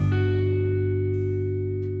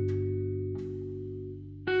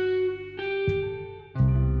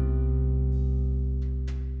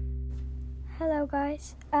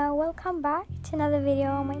guys, welcome back to another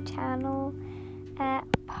video on my channel,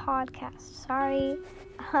 podcast.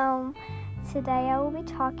 Today I will be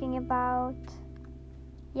talking about,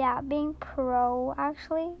 being pro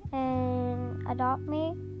actually and Adopt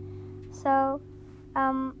Me. So,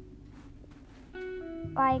 I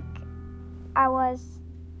was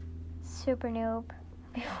super noob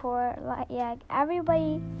before,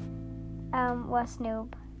 everybody, was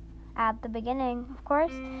noob at the beginning, of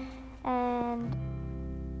course. And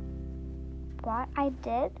what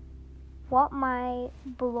my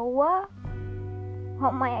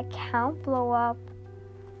account blow up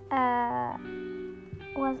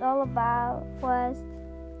was all about was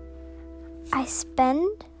I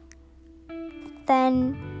spent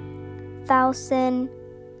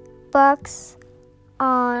 $10,000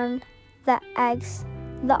 on the eggs,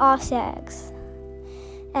 the Aussie eggs,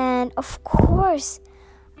 and of course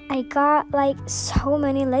I got so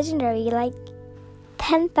many legendary,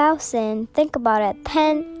 10,000. Think about it,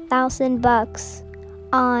 $10,000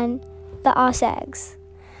 on the Oz eggs.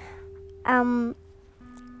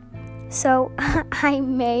 So I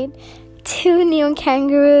made 2 neon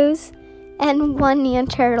kangaroos and 1 neon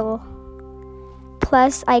turtle.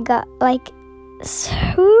 Plus I got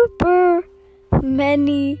super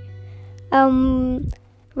many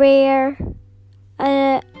rare,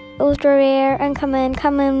 ultra rare, and common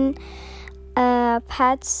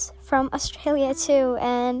pets from Australia too,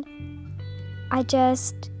 and I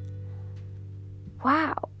just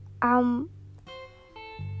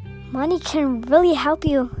money can really help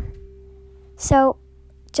you. So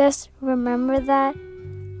just remember that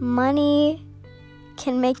money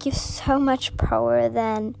can make you so much proer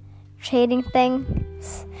than trading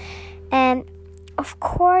things, and of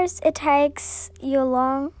course it takes you a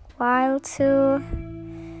long while to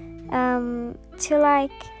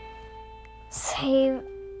save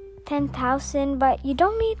 10,000, but you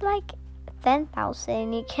don't need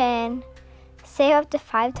 10,000. You can save up to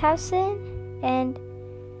 5,000, and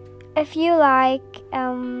if you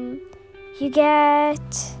you get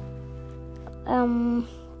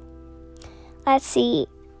let's see,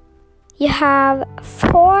 you have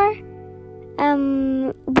 4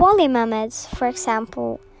 woolly mammoths, for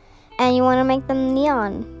example, and you want to make them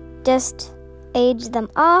neon. Just age them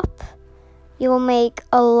up. You will make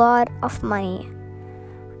a lot of money.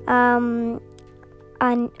 And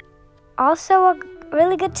also a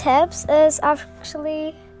really good tips is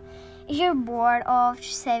actually, if you're bored of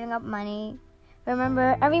saving up money,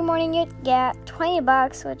 remember every morning you get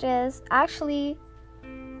 $20, which is actually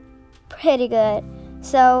pretty good.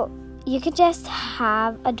 So you could just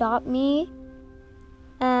have Adopt Me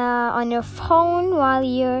on your phone while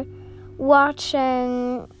you're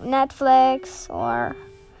watching Netflix or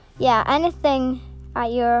anything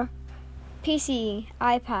at your PC,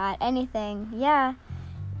 iPad, anything.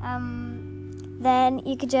 Then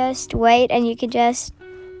you could just wait and you could just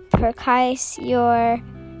purchase your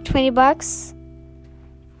 $20.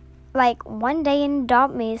 One day in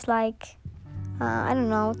Adopt Me is 10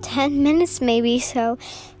 minutes maybe. So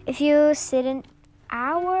if you sit an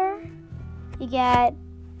hour, you get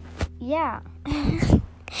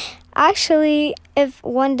actually, if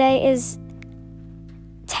one day is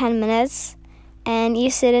 10 minutes and you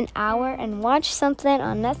sit an hour and watch something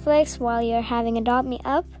on Netflix while you're having Adopt Me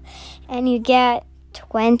up, and you get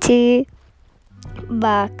 $20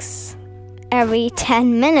 every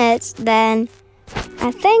 10 minutes, then I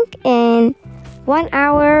think in 1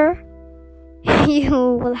 hour you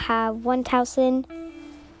will have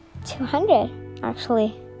 1,200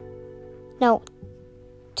 actually. No,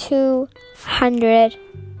 200.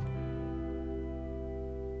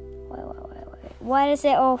 What is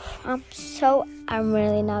it? Oh, I'm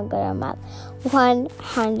really not good at math.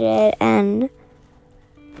 $120.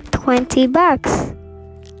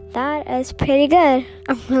 That is pretty good.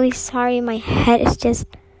 I'm really sorry. My head is just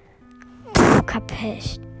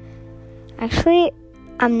kapished. Actually,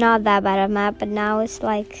 I'm not that bad at math, but now it's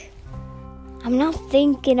I'm not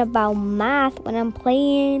thinking about math when I'm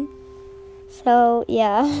playing. So,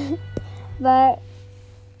 but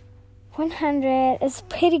 100 is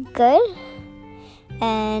pretty good.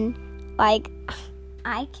 And I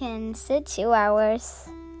can sit 2 hours.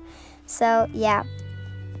 So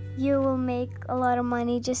you will make a lot of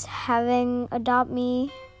money just having Adopt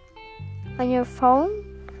Me on your phone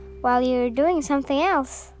while you're doing something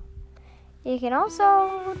else. You can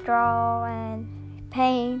also draw and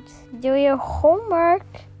paint, do your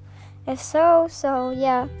homework if so.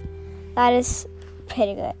 That is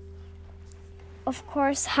pretty good. Of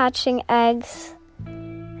course, hatching eggs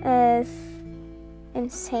is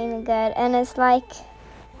insanely good, and it's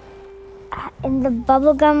in the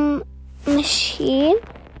bubblegum machine.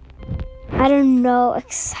 I don't know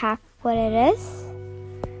exact what it is.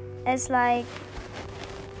 It's like,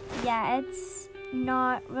 yeah, it's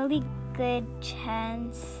not really good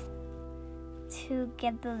chance to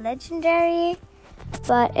get the legendary,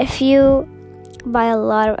 but if you buy a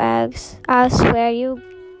lot of eggs, I swear you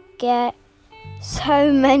get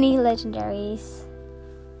so many legendaries.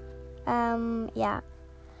 Yeah.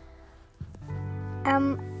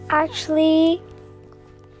 Actually,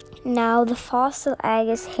 now the fossil egg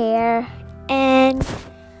is here, and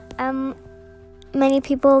many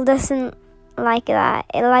people doesn't like that.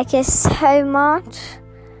 It like it so much.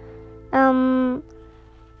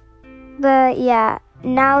 But yeah,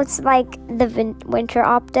 now it's like the winter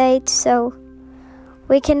update, so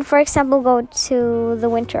we can, for example, go to the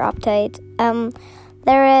winter update.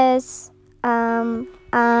 There is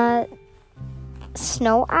a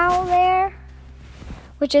snow owl there,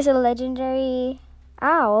 which is a legendary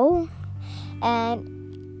owl, and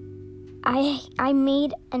I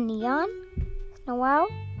made a neon snow owl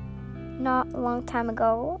not a long time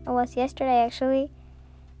ago. It was yesterday actually,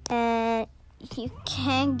 and you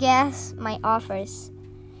can't guess my offers.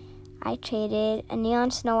 I traded a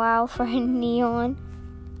neon snow owl for a neon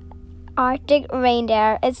Arctic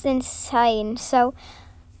reindeer. It's insane. So,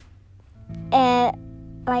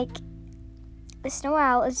 like, the snow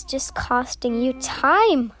owl is just costing you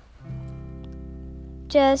time.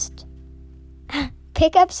 Just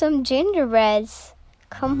pick up some gingerbreads.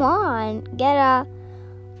 Come on, get a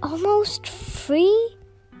almost free.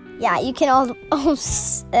 Yeah, you can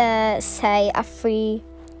almost say a free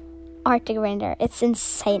Arctic reindeer. It's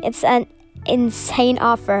insane. It's an insane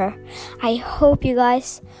offer. I hope you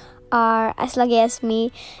guys are as lucky as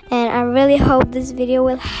me, and I really hope this video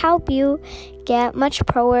will help you get much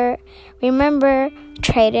proer. Remember,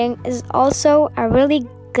 trading is also a really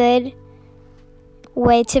good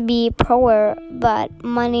way to be proer, but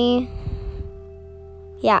money,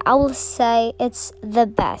 yeah, I will say it's the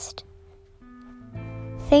best.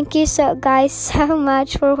 Thank you guys so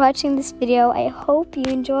much for watching this video. I hope you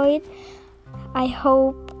enjoyed. I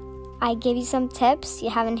hope I gave you some tips you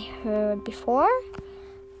haven't heard before.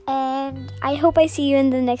 And I hope I see you in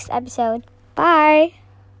the next episode. Bye!